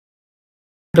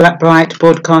Blackbright,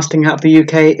 broadcasting out of the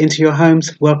UK into your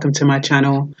homes. Welcome to my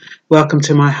channel. Welcome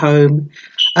to my home.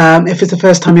 If it's the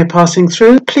first time you're passing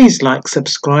through, please like,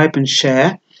 subscribe and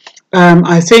share.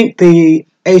 I think the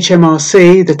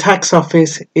HMRC, the tax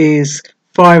office, is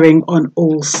firing on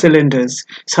all cylinders.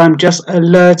 So I'm just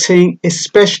alerting,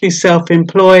 especially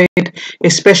self-employed,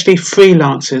 especially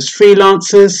freelancers.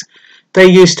 Freelancers, they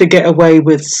used to get away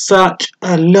with such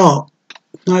a lot.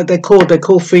 Like they call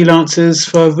freelancers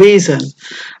for a reason.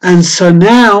 And so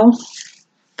now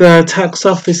the tax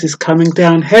office is coming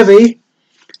down heavy.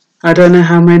 I don't know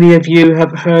how many of you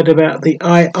have heard about the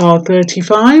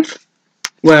IR35.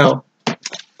 Well,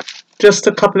 just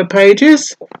a couple of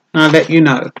pages and I'll let you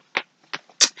know.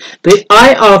 The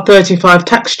IR35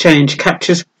 tax change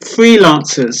captures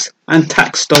freelancers and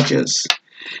tax dodgers.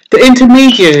 The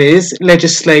intermediaries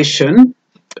legislation,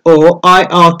 or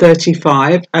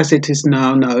IR35 as it is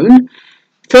now known,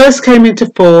 first came into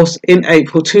force in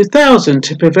April 2000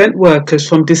 to prevent workers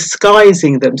from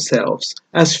disguising themselves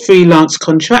as freelance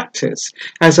contractors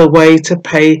as a way to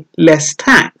pay less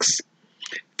tax.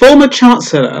 Former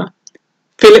Chancellor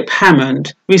Philip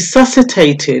Hammond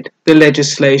resuscitated the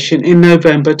legislation in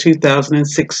November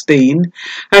 2016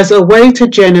 as a way to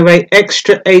generate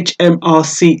extra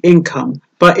HMRC income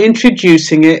by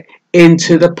introducing it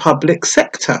into the public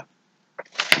sector.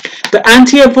 The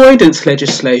anti-avoidance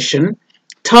legislation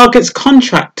targets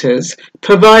contractors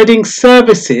providing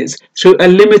services through a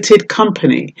limited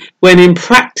company when in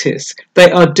practice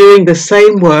they are doing the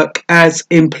same work as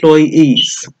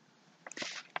employees.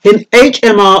 In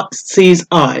HMRC's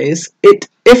eyes,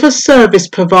 if a service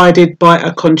provided by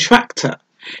a contractor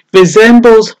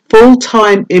resembles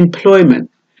full-time employment,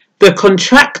 the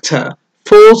contractor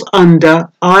falls under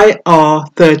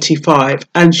IR35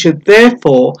 and should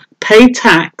therefore pay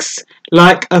tax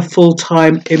like a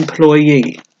full-time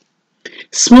employee.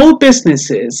 Small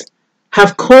businesses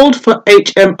have called for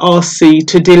HMRC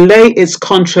to delay its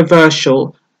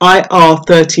controversial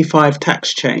IR35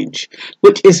 tax change,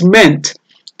 which is meant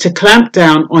to clamp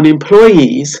down on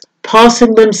employees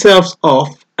passing themselves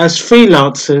off as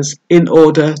freelancers in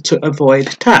order to avoid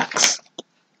tax.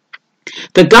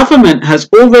 The government has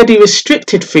already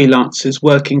restricted freelancers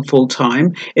working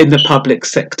full-time in the public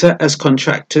sector as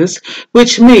contractors,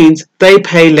 which means they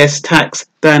pay less tax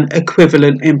than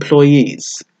equivalent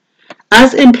employees.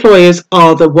 As employers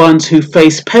are the ones who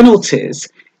face penalties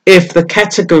if they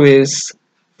categorize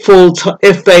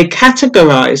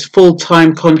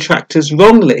full-time contractors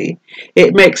wrongly,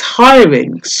 it makes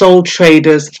hiring sole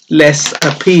traders less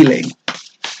appealing.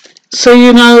 So,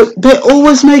 they're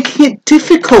always making it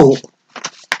difficult.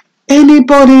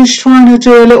 Anybody who's trying to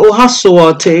do a little hustle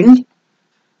or thing,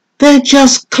 they're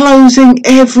just closing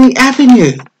every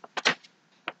avenue.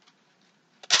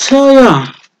 Tell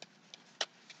ya,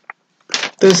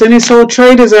 if there's any sole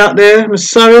traders out there, I'm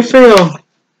sorry for you.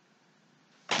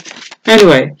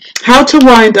 Anyway, how to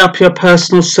wind up your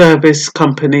personal service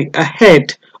company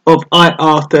ahead of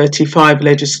IR35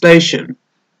 legislation.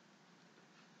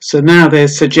 So now they're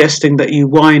suggesting that you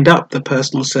wind up the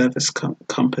personal service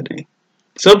company.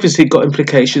 It's obviously got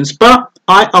implications, but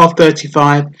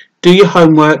IR35, do your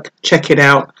homework, check it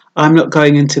out. I'm not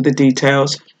going into the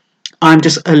details. I'm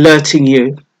just alerting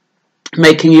you,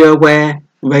 making you aware,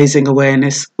 raising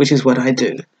awareness, which is what I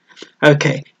do.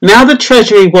 Okay, now the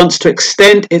Treasury wants to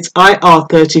extend its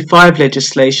IR35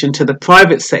 legislation to the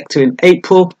private sector in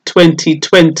April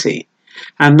 2020,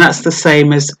 and that's the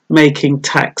same as making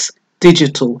tax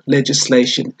digital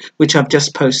legislation, which I've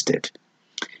just posted.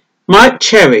 Mike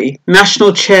Cherry,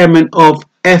 National Chairman of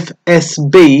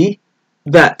FSB,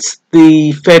 that's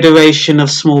the Federation of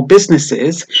Small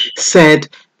Businesses, said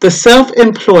the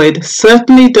self-employed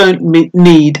certainly don't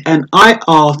need an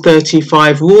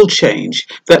IR35 rule change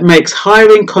that makes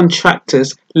hiring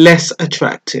contractors less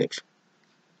attractive.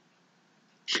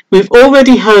 We've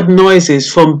already heard noises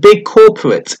from big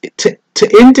corporates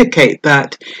to indicate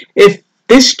that if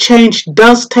this change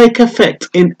does take effect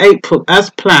in April as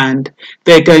planned,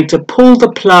 they're going to pull the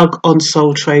plug on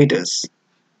sole traders.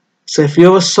 So if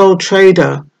you're a sole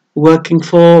trader working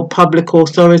for public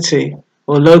authority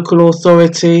or local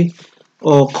authority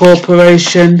or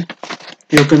corporation,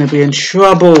 you're going to be in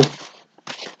trouble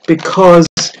because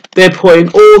they're putting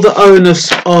all the onus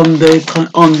on the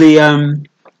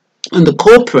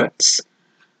corporates.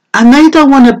 And they don't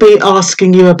want to be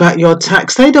asking you about your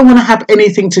tax. They don't want to have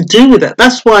anything to do with it.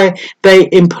 That's why they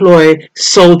employ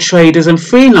sole traders and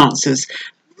freelancers.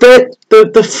 The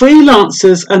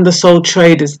freelancers and the sole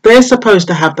traders, they're supposed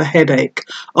to have the headache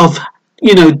of,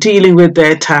 dealing with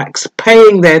their tax,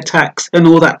 paying their tax and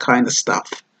all that kind of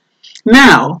stuff.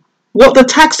 Now, What the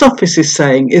tax office is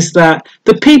saying is that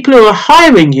the people who are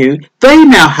hiring you, they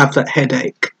now have that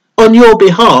headache on your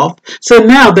behalf. So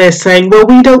now they're saying, well,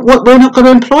 we're not going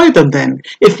to employ them then.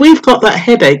 If we've got that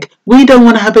headache, we don't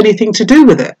want to have anything to do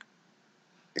with it.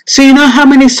 So you know how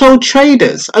many sole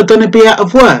traders are going to be out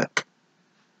of work?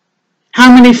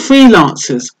 How many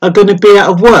freelancers are going to be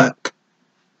out of work?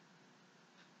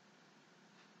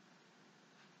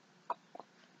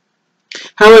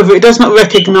 However, it does not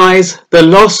recognise the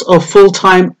loss of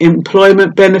full-time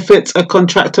employment benefits a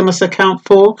contractor must account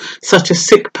for, such as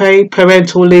sick pay,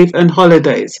 parental leave and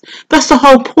holidays. That's the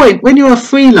whole point. When you're a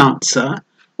freelancer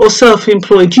or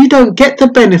self-employed, you don't get the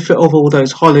benefit of all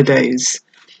those holidays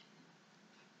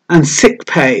and sick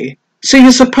pay. So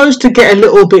you're supposed to get a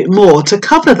little bit more to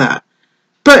cover that.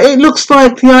 But it looks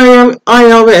like the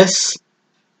IRS,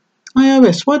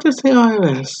 why does the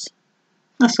IRS?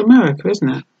 That's America, isn't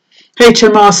it?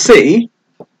 HMRC,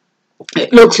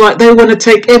 it looks like they want to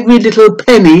take every little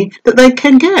penny that they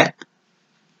can get.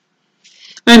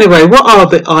 Anyway, what are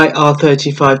the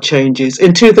IR35 changes?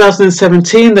 In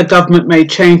 2017, the government made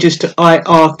changes to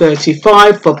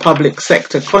IR35 for public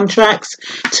sector contracts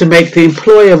to make the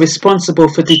employer responsible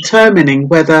for determining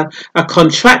whether a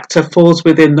contractor falls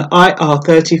within the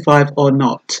IR35 or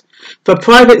not. For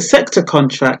private sector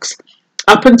contracts,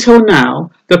 up until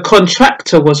now, the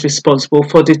contractor was responsible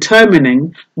for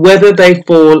determining whether they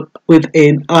fall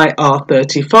within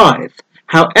IR35.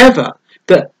 However,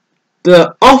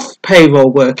 the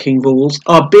off-payroll working rules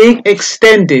are being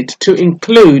extended to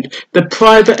include the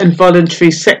private and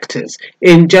voluntary sectors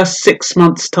in just 6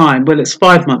 months' time. Well, it's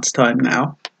 5 months' time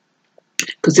now,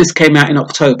 because this came out in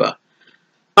October.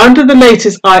 Under the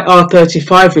latest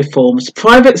IR35 reforms,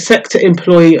 private sector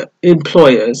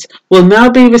employers will now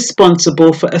be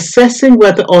responsible for assessing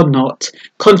whether or not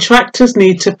contractors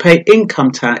need to pay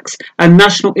income tax and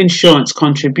national insurance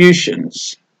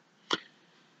contributions.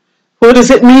 What does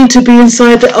it mean to be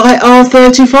inside the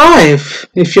IR35?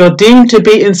 If you're deemed to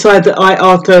be inside the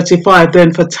IR35,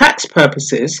 then for tax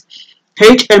purposes,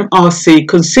 HMRC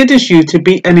considers you to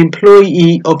be an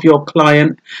employee of your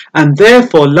client and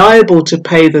therefore liable to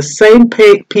pay the same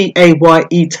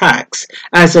PAYE tax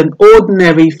as an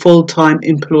ordinary full-time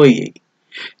employee.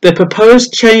 The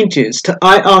proposed changes to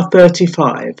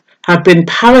IR35 have been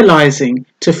paralysing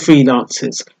to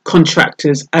freelancers,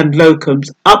 contractors and locums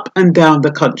up and down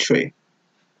the country.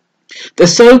 The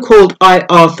so-called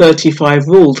IR35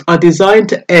 rules are designed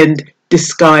to end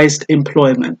disguised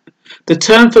employment, the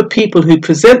term for people who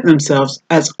present themselves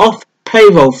as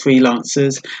off-payroll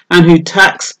freelancers and who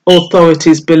tax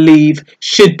authorities believe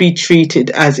should be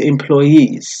treated as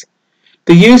employees.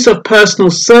 The use of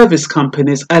personal service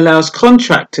companies allows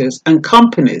contractors and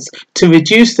companies to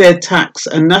reduce their tax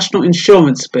and national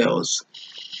insurance bills.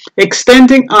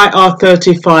 Extending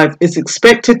IR35 is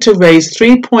expected to raise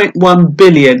 $3.1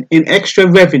 billion in extra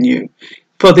revenue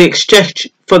for the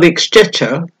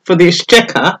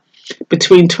exchequer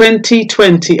between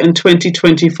 2020 and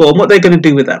 2024. And what they're going to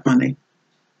do with that money?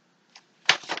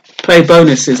 Play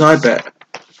bonuses, I bet.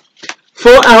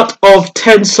 4 out of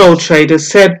 10 sole traders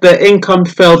said their income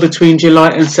fell between July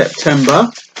and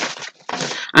September,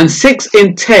 and 6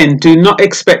 in 10 do not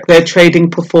expect their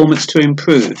trading performance to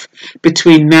improve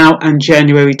between now and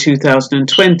January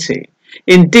 2020.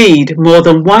 Indeed, more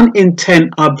than 1 in 10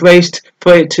 are braced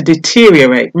for it to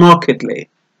deteriorate markedly.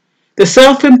 The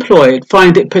self-employed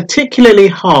find it particularly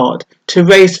hard to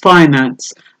raise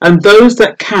finance, and those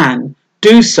that can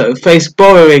do so face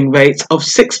borrowing rates of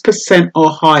 6%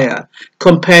 or higher,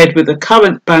 compared with the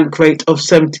current bank rate of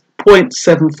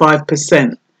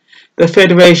 0.75%. The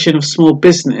Federation of Small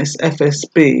Business,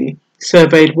 FSB,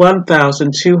 surveyed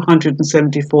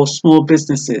 1,274 small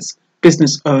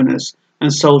business owners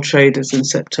and sole traders in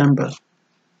September.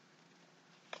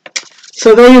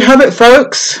 So there you have it,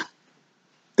 folks.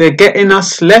 They're getting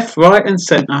us left, right and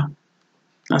centre.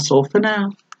 That's all for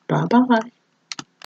now. Bye-bye.